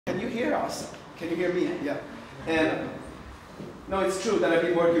Can you hear us? Can you hear me? Yeah. No, it's true that I've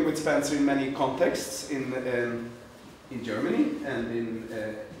been working with Spencer in many contexts in Germany and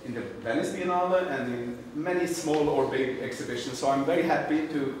in the Venice Biennale and in many small or big exhibitions. So I'm very happy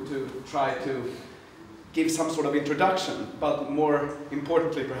to try to give some sort of introduction, but more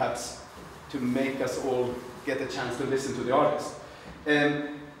importantly, perhaps, to make us all get a chance to listen to the artist.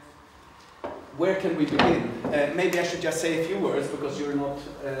 Where can we begin? Maybe I should just say a few words because you're not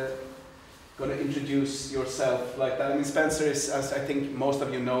going to introduce yourself like that. I mean, Spencer is, as I think most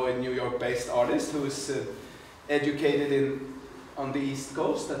of you know, a New York-based artist who is educated on the East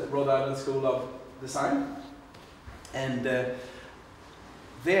Coast at the Rhode Island School of Design. And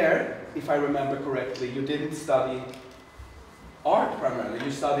there, if I remember correctly, you didn't study art primarily,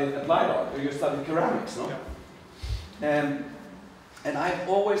 you studied applied art, or you studied ceramics, no? Yeah. And I've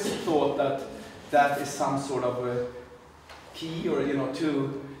always thought that that is some sort of a key, or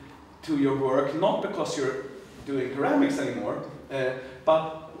to your work, not because you're doing ceramics anymore,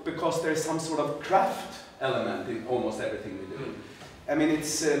 but because there's some sort of craft element in almost everything we do. I mean,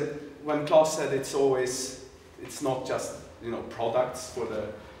 it's when Claes said it's not just products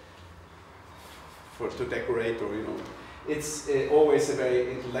to decorate, or it's always a very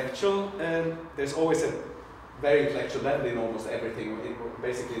intellectual. There's always a very intellectual level in almost everything,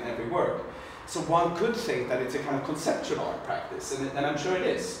 basically in every work. So one could think that it's a kind of conceptual art practice, and I'm sure it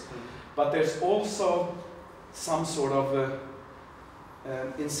is. But there's also some sort of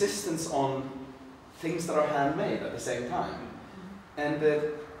insistence on things that are handmade at the same time. And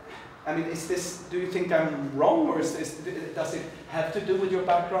I mean, do you think I'm wrong, or does it have to do with your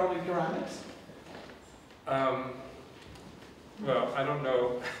background in ceramics? Well, I don't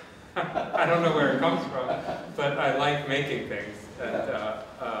know. I don't know where it comes from, but I like making things, and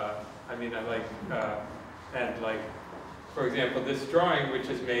I mean, I like and like, for example, this drawing, which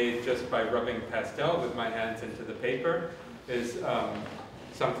is made just by rubbing pastel with my hands into the paper, is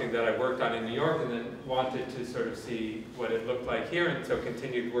something that I worked on in New York, and then wanted to sort of see what it looked like here, and so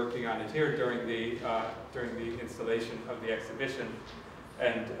continued working on it here during the installation of the exhibition,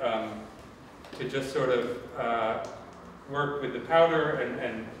 and to just sort of work with the powder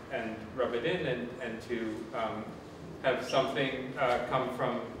and rub it in, and to have something come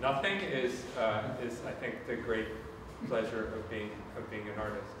from nothing is I think the great pleasure of being an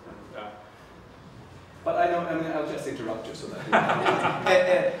artist. And, but I know, I mean, I'll just interrupt you so that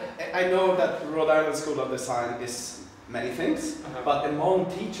I know that Rhode Island School of Design is many things, but among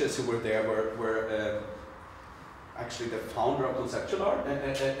teachers who were there were actually the founder of conceptual art,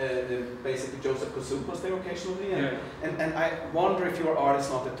 basically Joseph Kosup was there occasionally, and I wonder if your art is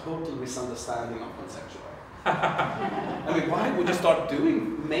not a total misunderstanding of conceptual art. I mean, why would you start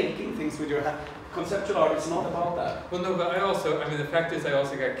making things with your hand? Conceptual art is not about that. Well, no, but I mean, the fact is I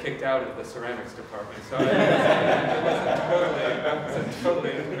also got kicked out of the ceramics department, so I wasn't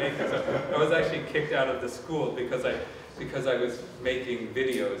totally into making stuff. I was actually kicked out of the school because I was making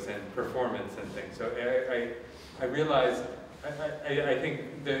videos and performance and things. So I realized, I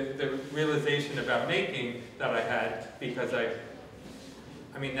think the realization about making that I had, because I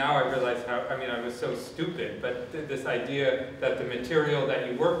mean, now I realize how, I mean, I was so stupid, but this idea that the material that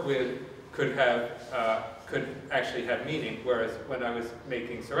you work with could actually have meaning, whereas when I was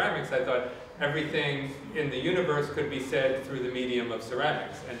making ceramics, I thought everything in the universe could be said through the medium of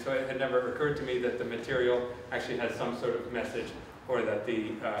ceramics, and so it had never occurred to me that the material actually has some sort of message, or that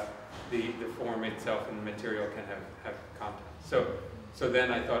the form itself and the material can have content. So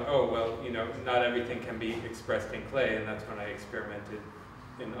then I thought, oh well, not everything can be expressed in clay, and that's when I experimented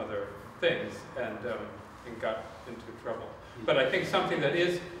in other things and got into trouble. But I think something that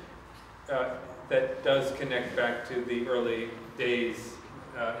is that does connect back to the early days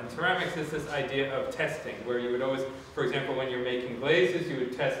in ceramics is this idea of testing, where you would always, for example, when you're making glazes, you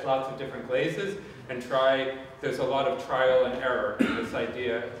would test lots of different glazes and there's a lot of trial and error in this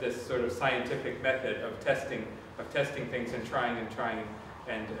idea, this sort of scientific method of testing things and trying,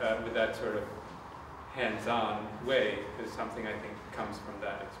 and with that sort of hands-on way is something I think comes from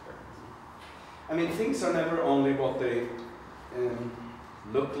that experience. I mean, things are never only what they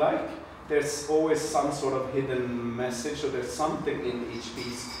look like. There's always some sort of hidden message, or there's something in each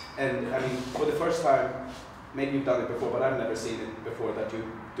piece. And I mean, for the first time, maybe you've done it before, but I've never seen it before, that you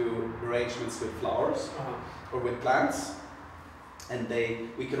do arrangements with flowers or with plants, and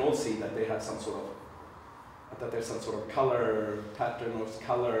we can all see that they have some sort of, that there's some sort of color pattern or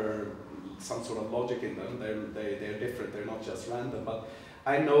color, some sort of logic in them. They're different, they're not just random, but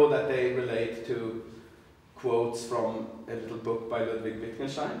I know that they relate to quotes from a little book by Ludwig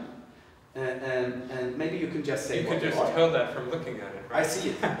Wittgenstein, And maybe you can just say you what could just you are. tell that from looking at it, right? I see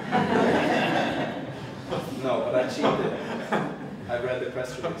it. No, but I cheated. I read the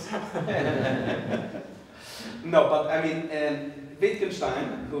press release. No, but I mean,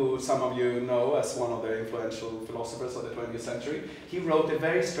 Wittgenstein, who some of you know as one of the influential philosophers of the 20th century, he wrote a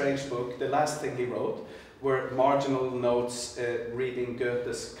very strange book. The last thing he wrote were marginal notes reading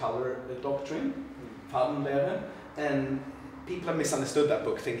Goethe's color doctrine, Farbenlehre, and people have misunderstood that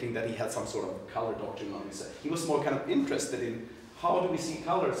book, thinking that he had some sort of color doctrine on his. He was more kind of interested in how do we see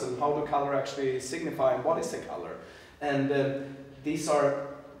colors and how do color actually signify and what is a color. And this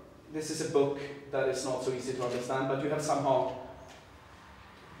is a book that is not so easy to understand, but you have somehow,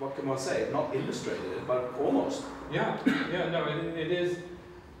 what can one say, not illustrated it, but almost. Yeah, no, it is.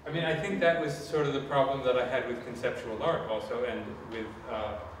 I mean, I think that was sort of the problem that I had with conceptual art also, and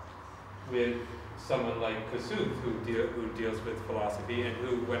with someone like Kossuth, who deals with philosophy, and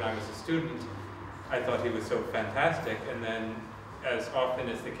who, when I was a student, I thought he was so fantastic, and then, as often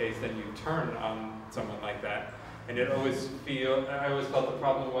is the case, then you turn on someone like that, and I always felt the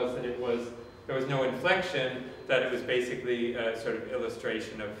problem was that there was no inflection, that it was basically a sort of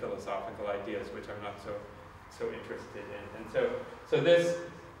illustration of philosophical ideas, which I'm not so interested in. And so this,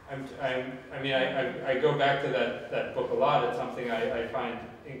 I go back to that book a lot. It's something I find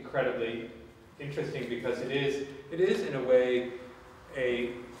incredibly interesting because it is in a way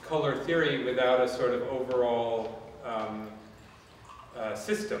a color theory without a sort of overall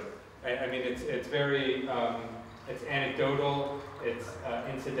system. I mean, it's very it's anecdotal, it's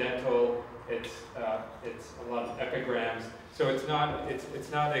incidental, it's a lot of epigrams. So it's not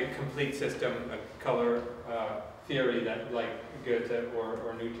a complete system, a color theory that like Goethe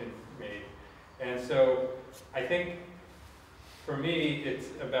or Newton made. And so I think for me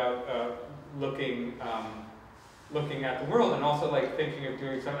it's about looking at the world and also like thinking of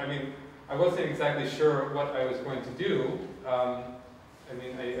doing something. I mean, I wasn't exactly sure what I was going to do. I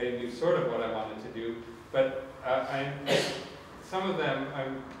mean, I knew sort of what I wanted to do, but some of them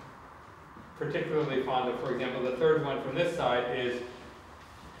I'm particularly fond of. For example, the third one from this side is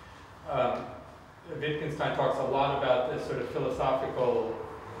Wittgenstein talks a lot about the sort of philosophical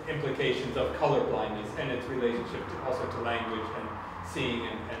implications of color blindness and its relationship also to language and seeing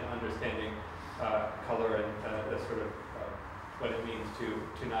and understanding color and the sort of what it means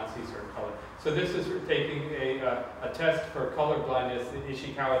to not see certain color. So this is taking a test for color blindness, the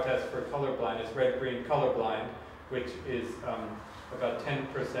Ishikawa test for color blindness, red-green colorblind, which is about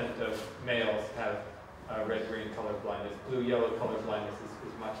 10% of males have red-green color blindness. Blue-yellow color blindness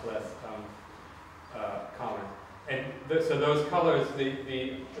is much less common. And so those colors,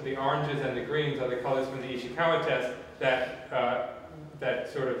 the oranges and the greens, are the colors from the Ishikawa test that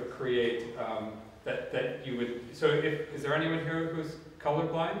sort of create that you would. So is there anyone here who's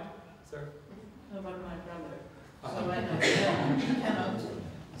colorblind? Is there? No, but my brother. So I know he cannot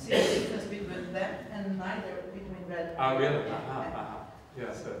see the difference between them and neither between red. Oh, really?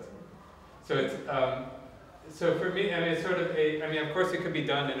 Yeah. So it's so for me, I mean, it's sort of I mean, of course, it could be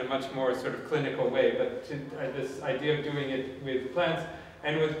done in a much more sort of clinical way, but this idea of doing it with plants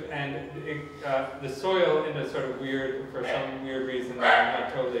and the soil in a sort of for some weird reason that I'm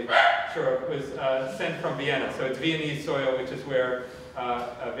not totally sure, was sent from Vienna. So it's Viennese soil, which is where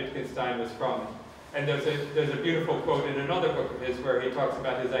Wittgenstein was from. And there's a beautiful quote in another book of his where he talks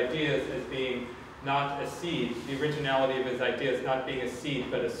about his ideas as being not a seed, the originality of his ideas not being a seed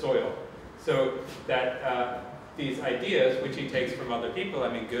but a soil. So that these ideas, which he takes from other people,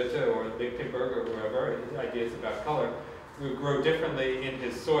 I mean Goethe or Lichtenberg or whoever, his ideas about color, would grow differently in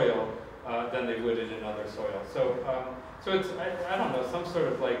his soil than they would in another soil. So it's, I don't know, some sort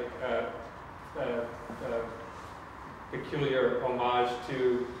of like peculiar homage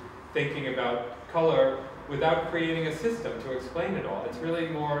to thinking about color without creating a system to explain it all. It's really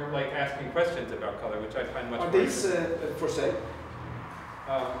more like asking questions about color, which I find much more interesting. Are these for sale?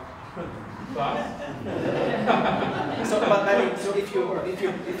 So, but I mean, so if you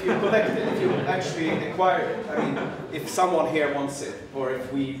collect it, if you actually acquire it, I mean, if someone here wants it, or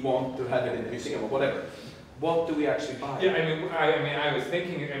if we want to have it in the museum or whatever, what do we actually buy? Yeah, I was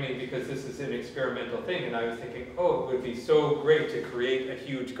thinking, because this is an experimental thing, and I was thinking, oh, it would be so great to create a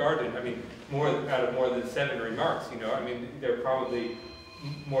huge garden. I mean, out of more than 7 remarks, you know. I mean, there are probably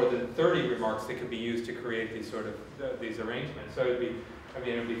more than 30 remarks that could be used to create these sort of these arrangements. So it'd be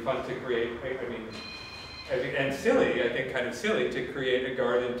fun to create. And silly, I think, kind of silly to create a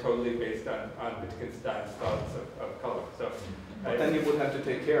garden totally based on Wittgenstein's thoughts of color. So, but then you would have to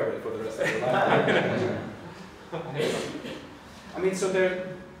take care of it for the rest of your life. I mean, so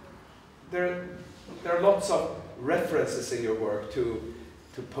there are lots of references in your work to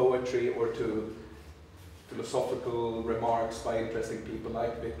poetry or to philosophical remarks by interesting people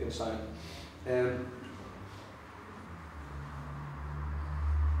like Wittgenstein.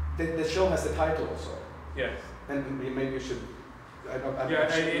 The show has the title also. Yes. And maybe you should. Yeah,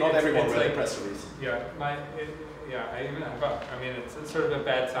 not everyone read like, the press release. Yeah, I even have I mean, it's sort of a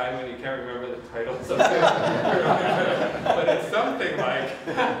bad sign when you can't remember the title. So but it's something like.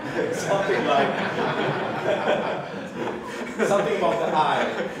 Something like. Something about the eye.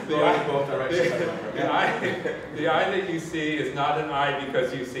 Going in both directions. The eye that you see is not an eye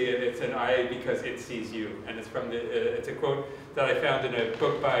because you see it. It's an eye because it sees you. And it's from the. It's a quote that I found in a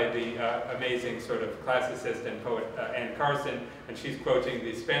book by the amazing sort of classicist and poet Anne Carson, and she's quoting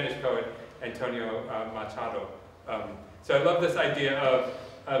the Spanish poet Antonio Machado. So I love this idea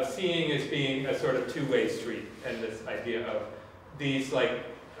of seeing as being a sort of two-way street, and this idea of these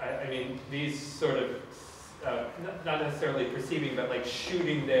I mean these sort of not necessarily perceiving, but like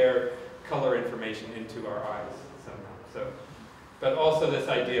shooting their color information into our eyes somehow. So, but also this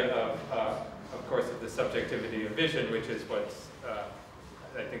idea of course, of the subjectivity of vision, which is what's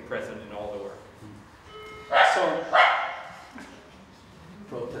I think present in all the work. So,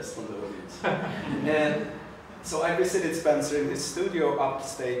 protest from the audience. And so I visited Spencer in his studio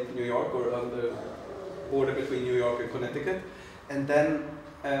upstate New York, or on the border between New York and Connecticut. And then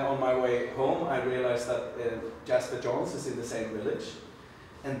on my way home, I realized that Jasper Johns is in the same village.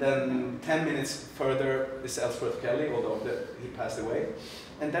 And then 10 minutes further is Ellsworth Kelly, although he passed away.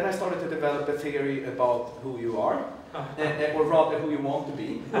 And then I started to develop a theory about who you are, or rather who you want to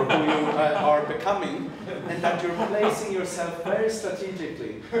be, or who you are becoming, and that you're placing yourself very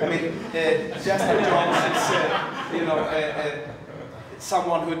strategically. I mean, Jasper Johns is,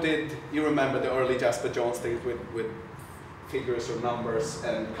 someone who did, you remember the early Jasper Johns things with figures or numbers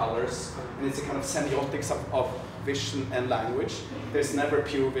and colors, and it's a kind of semiotics of vision and language. There's never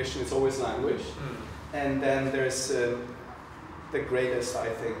pure vision, it's always language. And then there's the greatest, I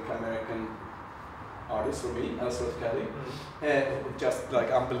think, American artist for me, Ellsworth Kelly. Just like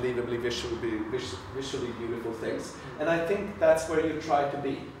unbelievably visually beautiful things. And I think that's where you try to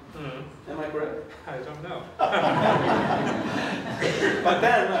be. Am I correct? I don't know. But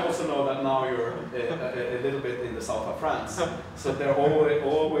then I also know that now you're a little bit in the south of France. So there are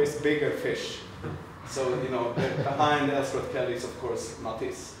always bigger fish. So, behind Ellsworth Kelly is, of course,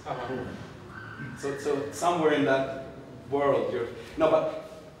 Matisse. So somewhere in that world, but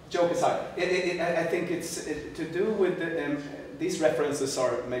joke aside, I think it's to do with these references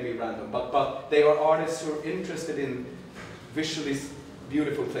are maybe random, but they are artists who are interested in visually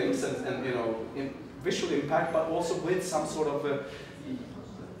beautiful things and in visual impact, but also with some sort of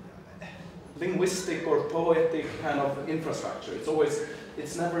linguistic or poetic kind of infrastructure.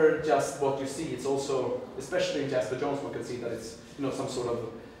 It's never just what you see. It's also, especially in Jasper Johns, one can see that it's some sort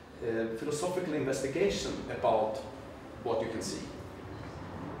of philosophical investigation about what you can see.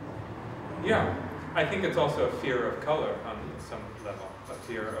 Yeah, I think it's also a fear of color on some level, a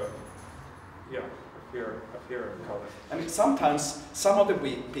fear of color. I mean, sometimes some of the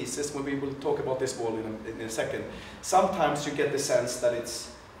pieces, when we will talk about this wall in a second, sometimes you get the sense that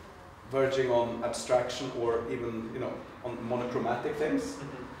it's verging on abstraction or even on monochromatic things.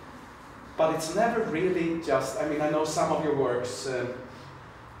 But it's never really just. I mean, I know some of your works.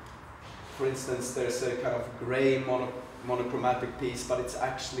 For instance, there's a kind of gray monochromatic piece, but it's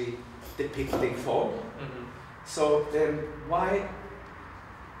actually depicting fog. So why?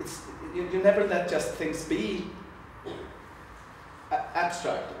 You never let just things be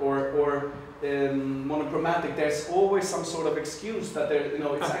abstract or monochromatic. There's always some sort of excuse that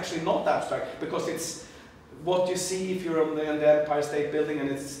it's actually not abstract, because it's what you see if you're on the Empire State Building and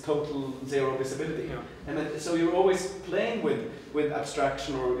it's total zero visibility. And so you're always playing with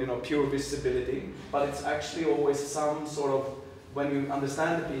abstraction or pure visibility, but it's actually always some sort of, when you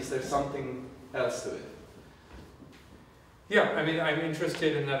understand the piece, there's something else to it. Yeah, I mean, I'm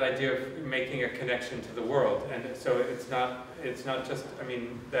interested in that idea of making a connection to the world, and so it's not just, I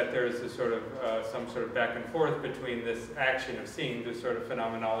mean, that there is a sort of some sort of back and forth between this action of seeing, this sort of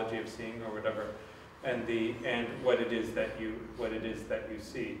phenomenology of seeing or whatever, and what it is that you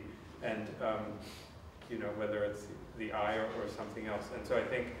see, and whether it's the eye or something else. And so I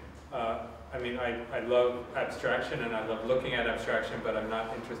think, I mean, I love abstraction and I love looking at abstraction, but I'm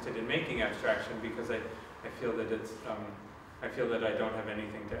not interested in making abstraction because I feel that it's I feel that I don't have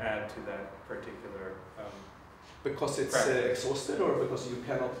anything to add to that particular. Because it's exhausted, or because you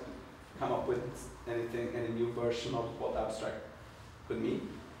cannot come up with any new version of what abstract could mean?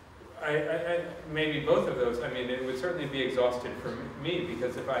 maybe both of those. I mean, it would certainly be exhausting for me,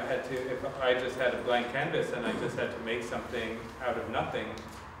 because if I just had a blank canvas and I just had to make something out of nothing,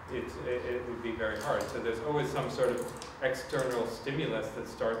 it would be very hard. So there's always some sort of external stimulus that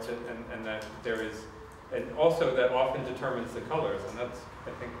starts it, and that there is, and also that often determines the colors, and that's, I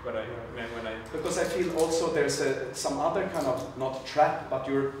think, what I meant when I... Because I feel also there's some other kind of, not trap, but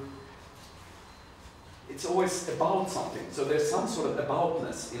it's always about something. So there's some sort of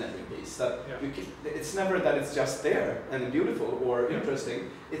aboutness in every piece. That it's never that it's just there and beautiful or interesting.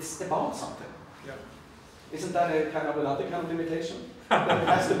 It's about something. Yeah. Isn't that a kind of another kind of limitation? That it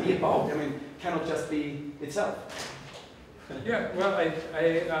has to be about. I mean, cannot just be itself. Yeah. Well,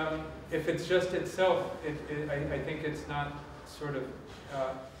 if it's just itself, I think it's not sort of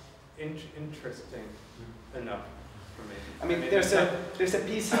interesting enough. I mean, there's a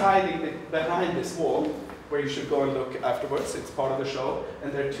piece hiding behind this wall where you should go and look afterwards. It's part of the show,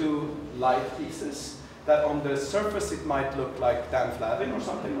 and there are two light pieces that on the surface it might look like Dan Flavin or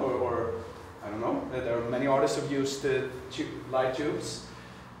something, or I don't know. There are many artists who've used light tubes,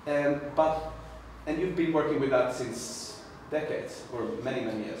 and you've been working with that since decades or many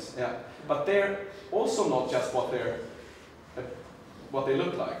years. Yeah, but they're also not just what they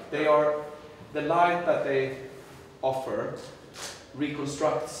look like. They are the light that they offer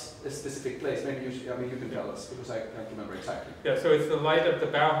reconstructs a specific place. Maybe you can tell us, because I can't remember exactly. Yeah, so it's the light of the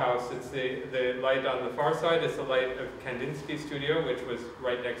Bauhaus. It's the light on the far side is the light of Kandinsky's studio, which was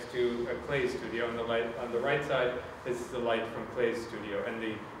right next to a Clay studio, and the light on the right side is the light from Clay's studio. And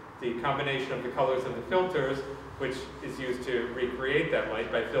the combination of the colors of the filters, which is used to recreate that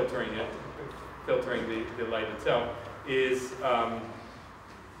light by filtering the light itself,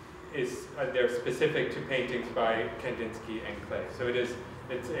 they're specific to paintings by Kandinsky and Clay. So it's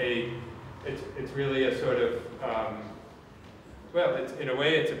really a sort of in a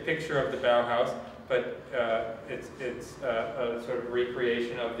way it's a picture of the Bauhaus, but it's a sort of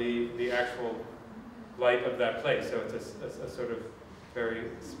recreation of the actual light of that place. So it's a sort of very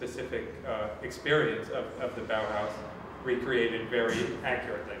specific experience of the Bauhaus, recreated very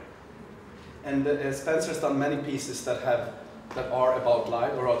accurately. And Spencer's done many pieces that are about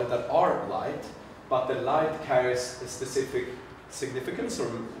light, or rather that are light, but the light carries a specific significance or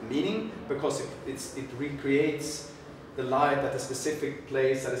meaning, because it recreates the light at a specific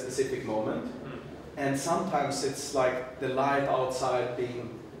place at a specific moment. And sometimes it's like the light outside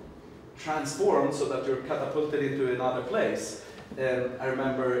being transformed so that you're catapulted into another place. I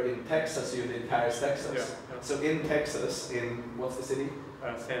remember in Texas, you did Paris, Texas. Yeah. So in Texas, in what's the city?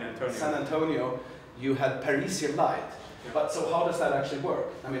 San Antonio. San Antonio, you had Parisian light. Yeah. But so how does that actually work?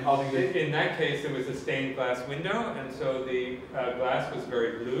 I mean, how do you... In that case, it was a stained glass window, and so the glass was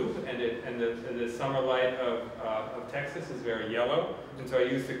very blue, and the summer light of Texas is very yellow, and so I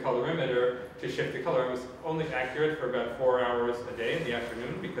used the colorimeter to shift the color. It was only accurate for about 4 hours a day in the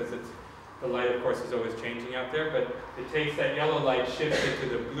afternoon, because the light, of course, is always changing out there, but it takes that yellow light, shifts it to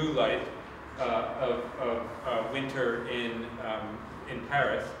the blue light of winter in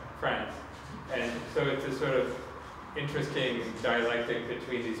Paris, France, and so it's a sort of interesting dialectic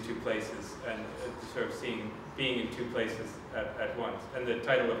between these two places, and sort of being in two places at once. And the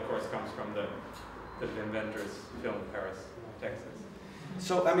title, of course, comes from the inventor's film, Paris, Texas.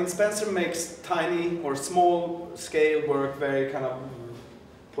 So, I mean, Spencer makes tiny or small scale work, very kind of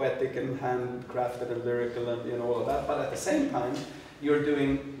poetic and handcrafted and lyrical and all of that, but at the same time, you're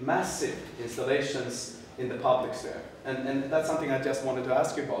doing massive installations in the public sphere. And that's something I just wanted to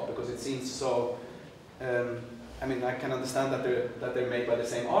ask you about, because it seems so... I mean, I can understand that they're made by the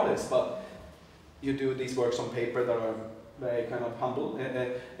same artist, but you do these works on paper that are very kind of humble,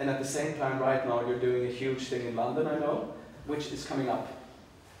 and at the same time, right now, you're doing a huge thing in London, I know, which is coming up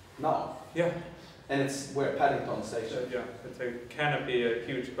now. Yeah. And it's where Paddington Station. Yeah, it's a canopy, a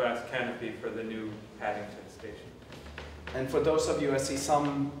huge glass canopy for the new Paddington Station. And for those of you, I see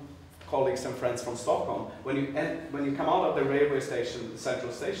some colleagues and friends from Stockholm, when you come out of the railway station, the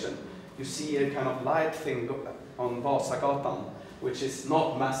central station, you see a kind of light thing on Vasagatan, which is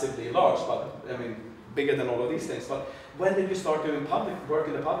not massively large, but I mean, bigger than all of these things. But when did you start doing public work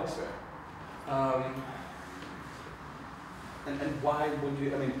in the public sphere? And why would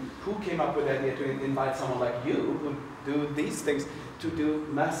you, I mean, who came up with the idea to invite someone like you, who do these things, to do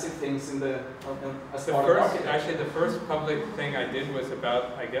massive things in as part of architecture? Actually, the first public thing I did was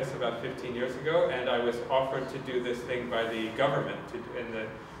about 15 years ago, and I was offered to do this thing by the government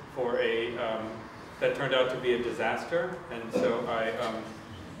that turned out to be a disaster, and so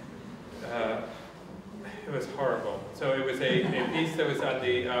it was horrible. So it was a piece that was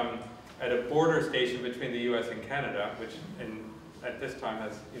at a border station between the U.S. and Canada, which in at this time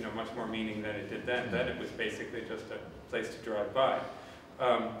has, you know, much more meaning than it did then. Then it was basically just a place to drive by.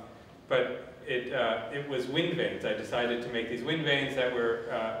 But it was wind vanes. I decided to make these wind vanes that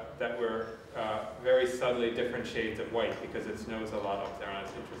were very subtly different shades of white because it snows a lot up there, and I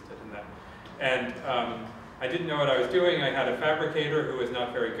was interested in that. And I didn't know what I was doing. I had a fabricator who was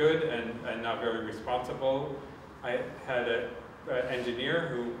not very good and not very responsible. I had an engineer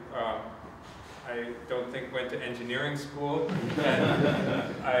who I don't think went to engineering school.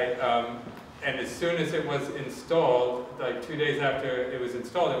 And as soon as it was installed, like 2 days after it was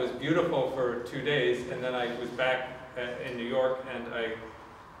installed, it was beautiful for 2 days, and then I was back in New York, and I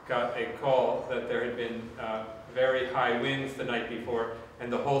got a call that there had been very high winds the night before,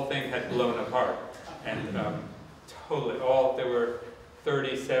 and the whole thing had blown apart. And totally, there were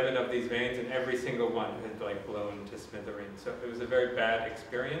 37 of these vanes, and every single one had like blown to smithereens. So it was a very bad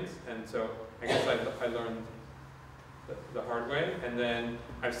experience, and so I guess I learned the hard way. And then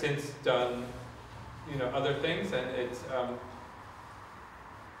I've since done, you know, other things, and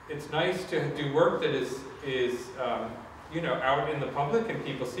it's nice to do work that is you know, out in the public, and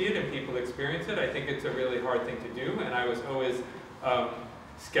people see it and people experience it. I think it's a really hard thing to do, and I was always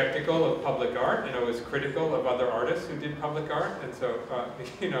skeptical of public art, and I was critical of other artists who did public art, and so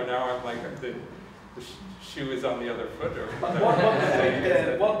you know, now I'm like the shoe is on the other foot. Or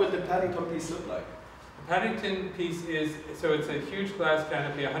what would the Paddington piece look like? The Paddington piece is, so it's a huge glass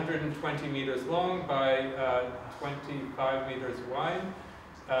canopy, 120 meters long by 25 meters wide.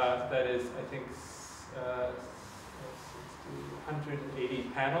 That is, I think, 180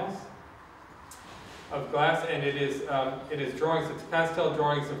 panels of glass, and it is drawings. It's pastel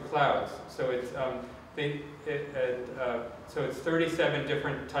drawings of clouds. So it's so it's 37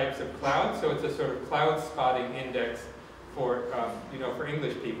 different types of clouds. So it's a sort of cloud spotting index for you know, for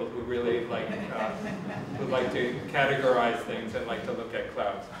English people who really like would like to categorize things and like to look at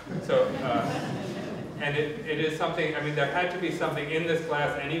clouds. So and it is something. I mean, there had to be something in this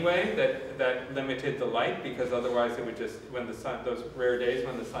glass anyway that limited the light, because otherwise it would just, when the sun, those rare days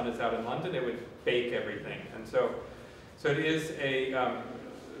when the sun is out in London, it would bake everything. And so it is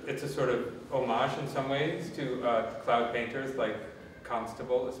it's a sort of homage in some ways to cloud painters like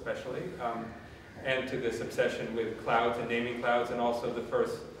Constable especially. And to this obsession with clouds and naming clouds, and also the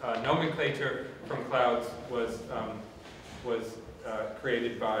first nomenclature from clouds was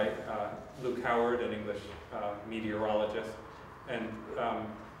created by Luke Howard, an English meteorologist, and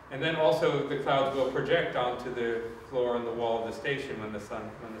then also the clouds will project onto the floor and the wall of the station when the sun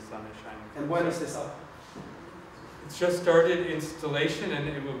is shining. And when is this up? It's just started installation, and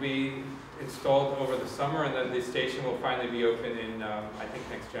it will be installed over the summer, and then the station will finally be open in I think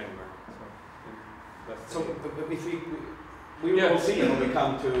next January. So if we will see when we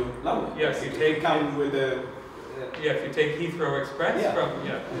come to London. Yes, if you come with the. If you take Heathrow Express from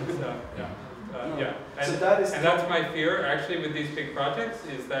So that's my fear actually with these big projects,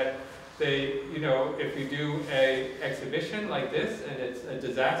 is that they, you know, if you do a exhibition like this and it's a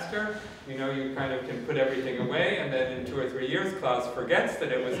disaster, you know, you kind of can put everything away, and then in 2 or 3 years Klaus forgets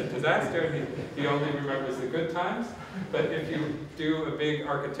that it was a disaster, and he only remembers the good times. But if you do a big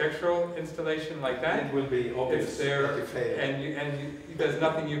architectural installation like that, it will be obvious, it's there, and there's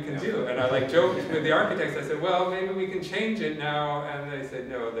nothing you can do. And I like joked with the architects. I said, well, maybe we can change it now, and they said,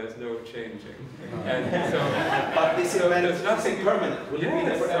 no, there's no changing. And so, but this so there's nothing permanent. Will it be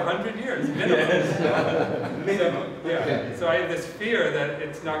there for 100 years minimum. So I have this fear that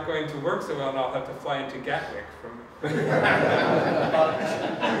it's not going to work so well, and I'll have to fly into Gatwick from. But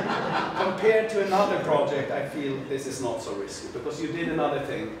compared to another project, I feel this is not so risky, because you did another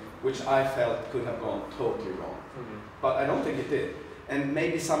thing which I felt could have gone totally wrong. But I don't think it did. And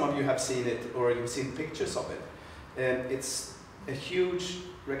maybe some of you have seen it, or you've seen pictures of it. It's a huge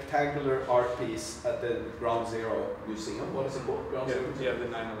rectangular art piece at the Ground Zero Museum. What is it called? Ground Zero Museum? The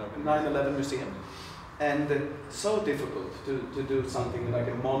 9/11. 9/11 Museum. And so difficult to do something like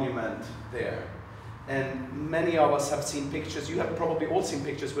a monument there. And many of us have seen pictures. You have probably all seen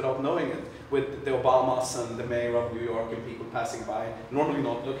pictures without knowing it, with the Obamas and the mayor of New York and people passing by, normally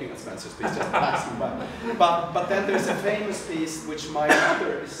not looking at Spencer's piece, just passing by. But then there's a famous piece which my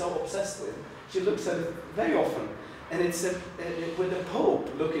mother is so obsessed with. She looks at it very often, and it's with the Pope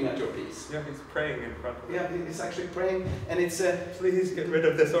looking at your piece. Yeah, he's praying in front of it. Yeah, he's actually praying, and it's please get rid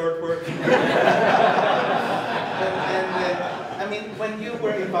of this artwork. I mean, when you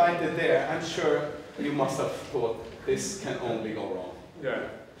were invited there, I'm sure you must have thought this can only go wrong. Yeah.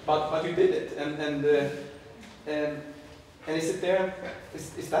 But you did it, and is it there?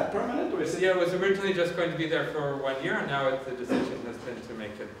 Is that permanent, or is it? Yeah, it was originally just going to be there for 1 year, and now the decision has been to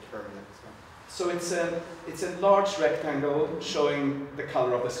make it permanent. So it's a large rectangle showing the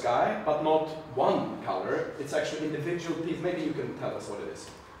color of the sky, but not one color. It's actually individual pieces. Maybe you can tell us what it is.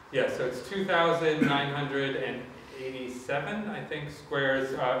 Yeah, so it's 2,987, I think,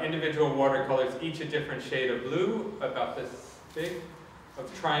 squares, individual watercolors, each a different shade of blue, about this big, of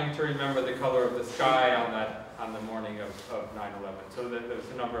trying to remember the color of the sky on the morning of 9/11. So there was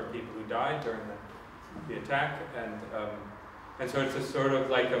a number of people who died during the attack, and so it's a sort of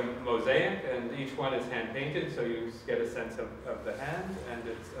like a mosaic, and each one is hand painted, so you get a sense of the hand, and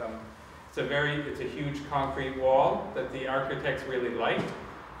it's a huge concrete wall that the architects really liked,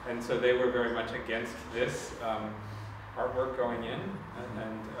 and so they were very much against this artwork going in,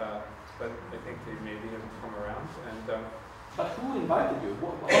 but I think they maybe have come around. But who invited you?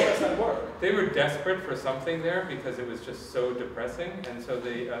 How does that work? They were desperate for something there because it was just so depressing, and so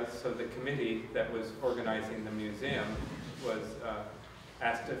the committee that was organizing the museum was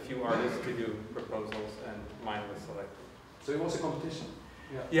asked a few artists to do proposals, and mine was selected. So it was a competition?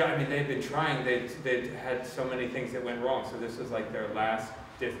 Yeah, I mean, they'd been trying, they'd had so many things that went wrong, so this was like their last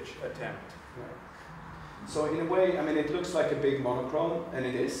ditch attempt. Right. So in a way, I mean, it looks like a big monochrome, and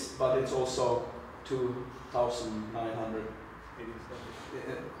it is, but it's also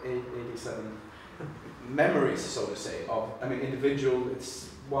 2,987 memories, so to say, of, I mean, individual,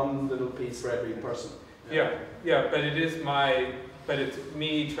 it's one little piece for every person. Yeah, but it's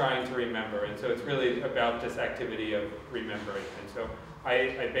me trying to remember, and so it's really about this activity of remembering. And so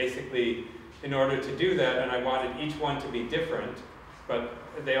I basically, in order to do that, and I wanted each one to be different, but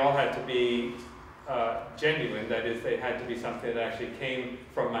they all had to be genuine, that is, they had to be something that actually came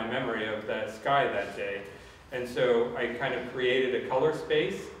from my memory of the sky that day. And so I kind of created a color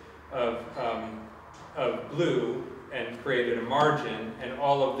space of blue and created a margin, and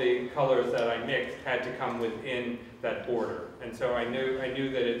all of the colors that I mixed had to come within that border. And so I knew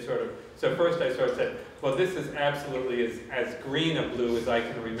that it sort of, so first I sort of said, well, this is absolutely as green a blue as I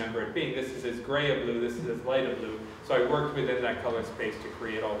can remember it being. This is as gray a blue, this is as light a blue. So I worked within that color space to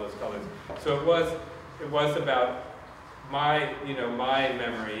create all those colors. So it was about my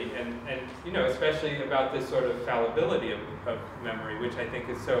memory, and especially about this sort of fallibility of memory, which I think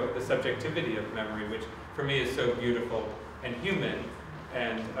is so, the subjectivity of memory, which for me is so beautiful and human,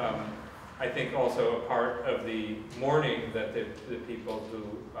 and I think also a part of the mourning that the people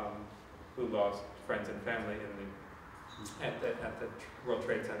who lost friends and family at the World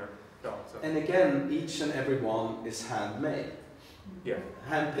Trade Center felt. So. And again, each and every one is handmade. Yeah.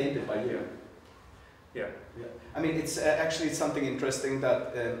 Hand painted by you. Yeah. Yeah. I mean, it's actually something interesting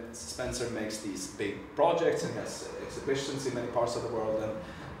that Spencer makes these big projects and has exhibitions in many parts of the world. And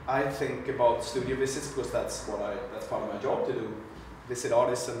I think about studio visits because that's part of my job, to do, visit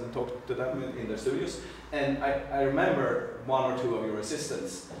artists and talk to them in their studios. And I remember one or two of your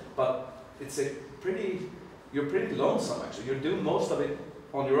assistants, but you're pretty lonesome actually. You're doing most of it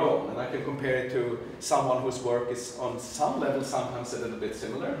on your own, and I can compare it to someone whose work is on some level sometimes a little bit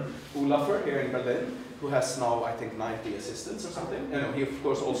similar. Olafur here in Berlin, who has now I think 90 assistants or something. He of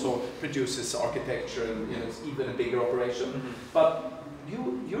course also produces architecture, and it's even a bigger operation. But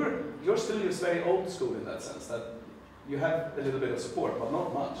your studio is very old school in that sense, that you have a little bit of support, but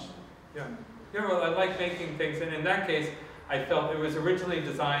not much. Yeah. Well, I like making things, and in that case, I felt it was originally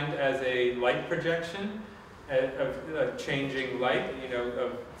designed as a light projection of changing light,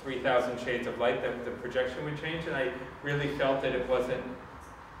 of 3,000 shades of light that the projection would change, and I really felt that it wasn't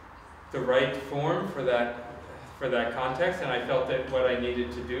the right form for that context, and I felt that what I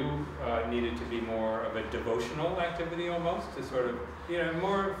needed to do needed to be more of a devotional activity almost, to sort of,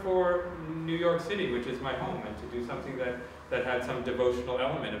 more for New York City, which is my home, and to do something that had some devotional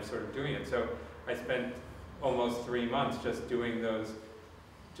element of sort of doing it. So I spent almost 3 months just doing those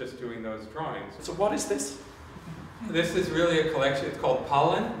drawings. So what is this? This is really a collection. It's called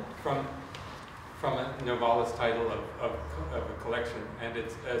Pollen, from a novelist title of a collection, and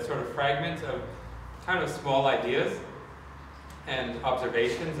it's sort of fragments of kind of small ideas and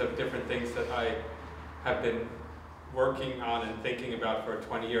observations of different things that I have been working on and thinking about for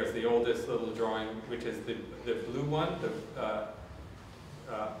 20 years. The oldest little drawing, which is the blue one, on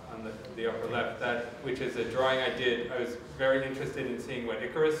the upper left, which is a drawing I did. I was very interested in seeing what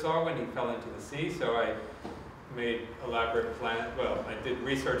Icarus saw when he fell into the sea, so I made elaborate plan. Well, I did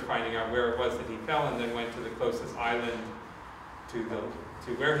research finding out where it was that he fell, and then went to the closest island to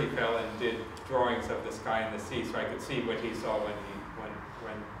where he fell and did drawings of the sky and the sea, so I could see what he saw when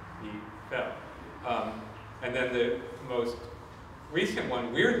he fell. And then the most recent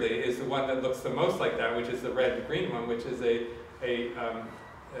one, weirdly, is the one that looks the most like that, which is the red-green one, which is a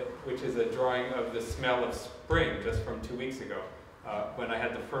drawing of the smell of spring just from 2 weeks ago. when I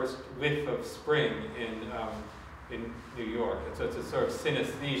had the first whiff of spring in New York. And so it's a sort of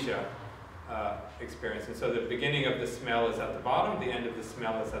synesthesia experience. And so the beginning of the smell is at the bottom, the end of the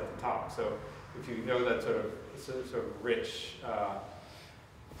smell is at the top. So if you know that sort of rich,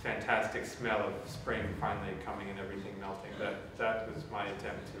 fantastic smell of spring finally coming and everything melting, that was my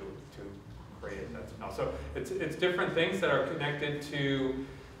attempt to create that smell. So it's different things that are connected to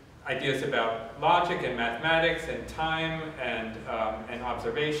ideas about logic and mathematics and time and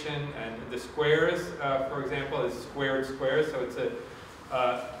observation. And the squares, for example, is squared squares. So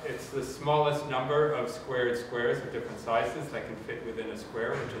it's the smallest number of squared squares of different sizes that can fit within a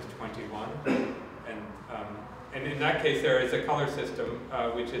square, which is 21. And in that case, there is a color system,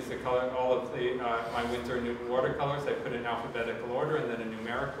 which is the color, all of my Winsor & Newton watercolors. I put in alphabetical order and then a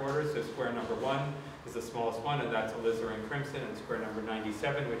numeric order. So square number 1 is the smallest one, and that's alizarin crimson. And square number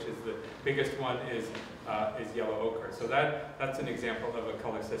 97, which is the biggest one, is yellow ochre. So that's an example of a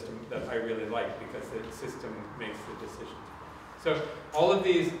color system that I really like, because the system makes the decisions. So all of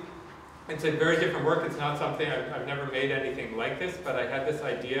these, it's a very different work. It's not something, I've never made anything like this, but I had this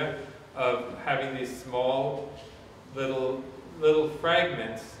idea of having these small little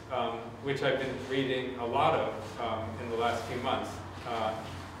fragments, which I've been reading a lot of in the last few months.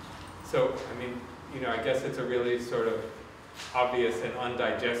 So, I mean, you know, I guess it's a really sort of obvious and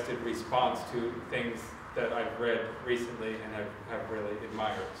undigested response to things that I've read recently and have really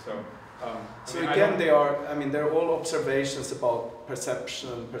admired. So, so again, they're all observations about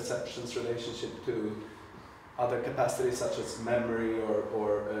perception, perception's relationship to other capacities such as memory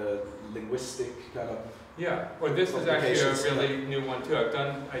or linguistic kind of. Yeah, well, this is actually a really new one too. I've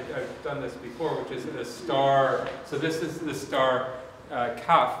done this before, which is a star. So this is the star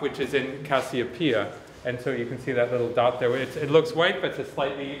Kaf, which is in Cassiopeia. And so you can see that little dot there. It looks white, but it's a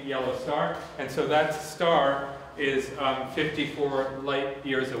slightly yellow star. And so that star is 54 light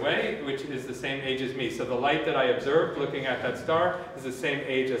years away, which is the same age as me. So the light that I observed looking at that star is the same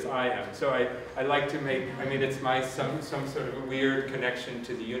age as I am. So I like to make, I mean, it's some sort of a weird connection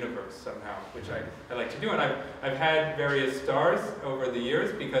to the universe somehow, which I like to do. And I've had various stars over the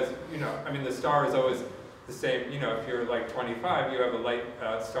years because, you know, I mean, the star is always the same. You know, if you're like 25, you have a light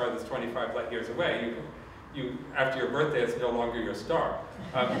star that's 25 light years away. You after your birthday, it's no longer your star.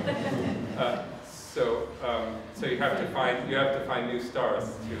 So you have to find new stars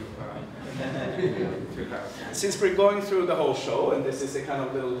to have. Since we're going through the whole show, and this is a kind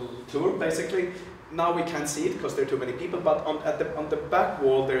of little tour, basically, now we can't see it because there are too many people. But on the back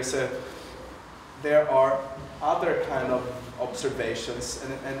wall, there are other kind of observations,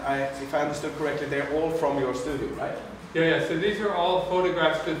 and if I understood correctly, they're all from your studio, right? Yeah. So these are all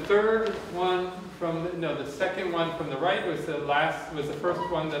photographs. The third one the second one from the right was the first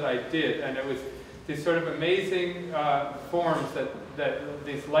one that I did, and it was these sort of amazing forms that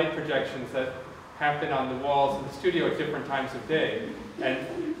these light projections that happen on the walls of the studio at different times of day. And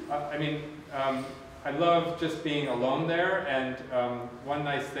I mean, I love just being alone there, and one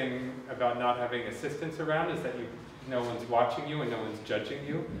nice thing about not having assistants around is that no one's watching you and no one's judging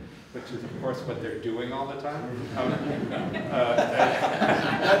you, which is of course what they're doing all the time.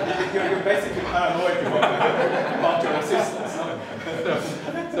 You're basically paranoid about your assistants.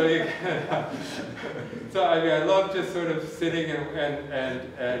 So I mean, I love just sort of sitting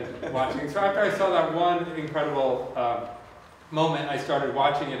and watching. So after I saw that one incredible moment, I started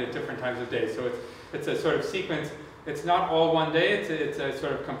watching it at different times of day. So it's a sort of sequence. It's not all one day, it's a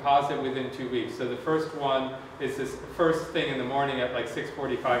sort of composite within 2 weeks. So the first one is this first thing in the morning at like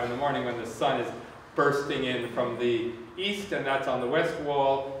 6:45 in the morning when the sun is bursting in from the east, and that's on the west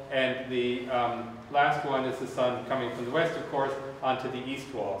wall. And the last one is the sun coming from the west, of course, onto the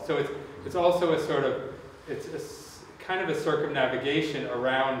east wall. So it's also a sort of, it's a kind of a circumnavigation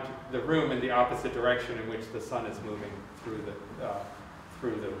around the room in the opposite direction in which the sun is moving through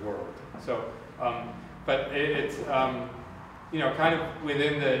the world. So. But it's you know, kind of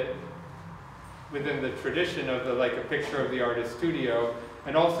within the tradition of like a picture of the artist's studio.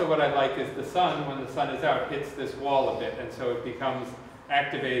 And also what I like is the sun, when the sun is out, hits this wall a bit, and so it becomes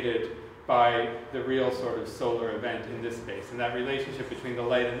activated by the real sort of solar event in this space. And that relationship between the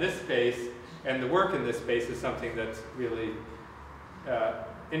light in this space and the work in this space is something that's really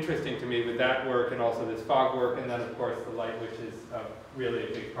interesting to me with that work, and also this fog work, and then of course the light, which is really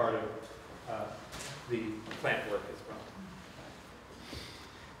a big part of the plant work as well.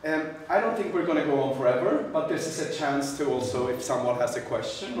 I don't think we're going to go on forever, but this is a chance to also, if someone has a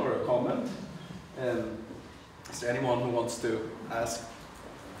question or a comment. Is there anyone who wants to ask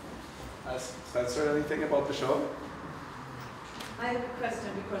Spencer anything about the show? I have a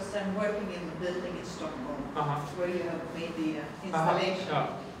question because I'm working in the building in Stockholm, where you have made the installation.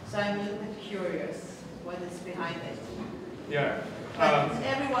 So I'm a little bit curious what is behind it. Yeah. But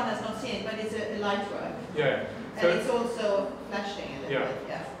everyone has not seen it, but it's a light work. Yeah. So and it's also flashing a little bit.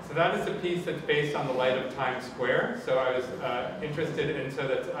 Yeah. So that is a piece that's based on the light of Times Square. So I was interested in, so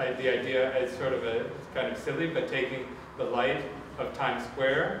that's the idea is sort of it's kind of silly, but taking the light of Times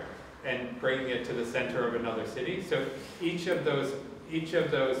Square and bringing it to the center of another city. So each of those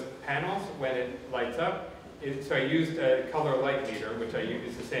panels, when it lights up, so I used a color light meter, which I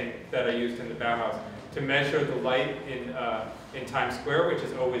use the same that I used in the Bauhaus, to measure the light in Times Square, which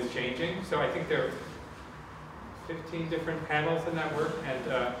is always changing. So I think there are 15 different panels in that work,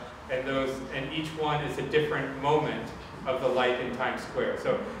 and each one is a different moment of the light in Times Square.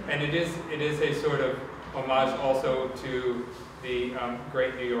 So, and it is a sort of homage also to the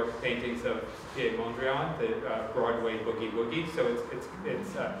great New York paintings of Pierre Mondrian, the Broadway Boogie Woogie. So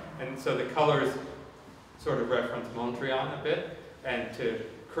and so the colors sort of reference Mondrian a bit, and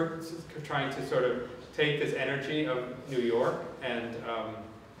trying to sort of take this energy of New York and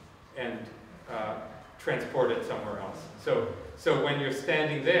transport it somewhere else. So when you're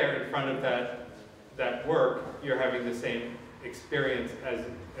standing there in front of that work, you're having the same experience as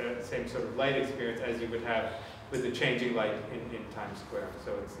same sort of light experience as you would have with the changing light in Times Square.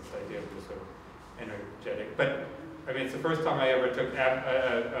 So it's this idea of the sort of energetic. But I mean, it's the first time I ever took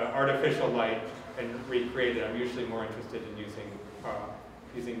artificial light and recreated it. I'm usually more interested in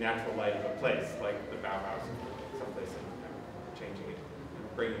using natural light of a place, like the Bauhaus, someplace, and changing it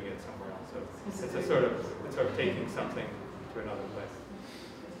and bringing it somewhere else. So it's sort of taking something to another place.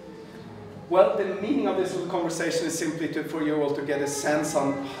 Well, the meaning of this little conversation is simply for you all to get a sense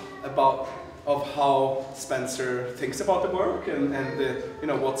of how Spencer thinks about the work and you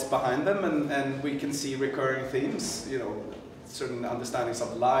know, what's behind them, and we can see recurring themes, you know, certain understandings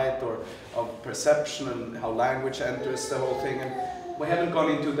of light or of perception and how language enters the whole thing. And we haven't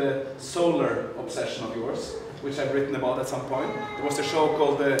gone into the solar obsession of yours, which I've written about at some point. There was a show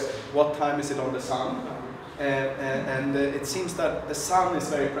called What Time Is It on the Sun? And it seems that the sun is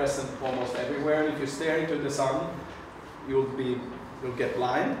very present almost everywhere. If you stare into the sun, you'll get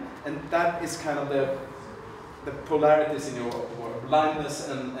blind. And that is kind of the polarities in your work, blindness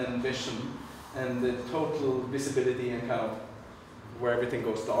and vision, and the total visibility and kind of where everything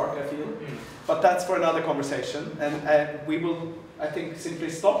goes dark, I feel. But that's for another conversation. And we will, I think, simply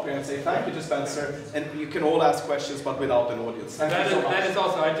stop here and say thank you to Spencer. And you can all ask questions, but without an audience. Thank you so much. That is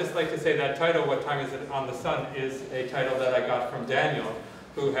also, I'd just like to say that title, What Time Is It on the Sun, is a title that I got from Daniel,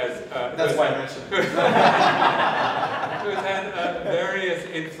 who has... that's why I mentioned it. Who's had various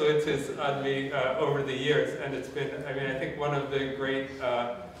influences on me over the years. And it's been, I mean, I think one of the great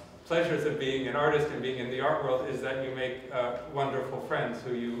pleasures of being an artist and being in the art world is that you make wonderful friends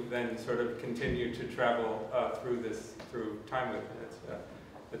who you then sort of continue to travel through time with.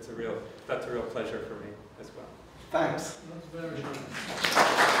 That's a real pleasure for me as well. Thanks. That's very good.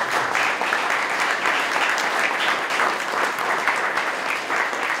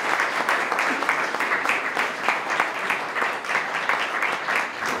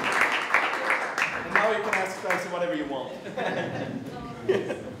 Whatever you want.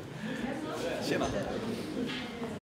 Tjena.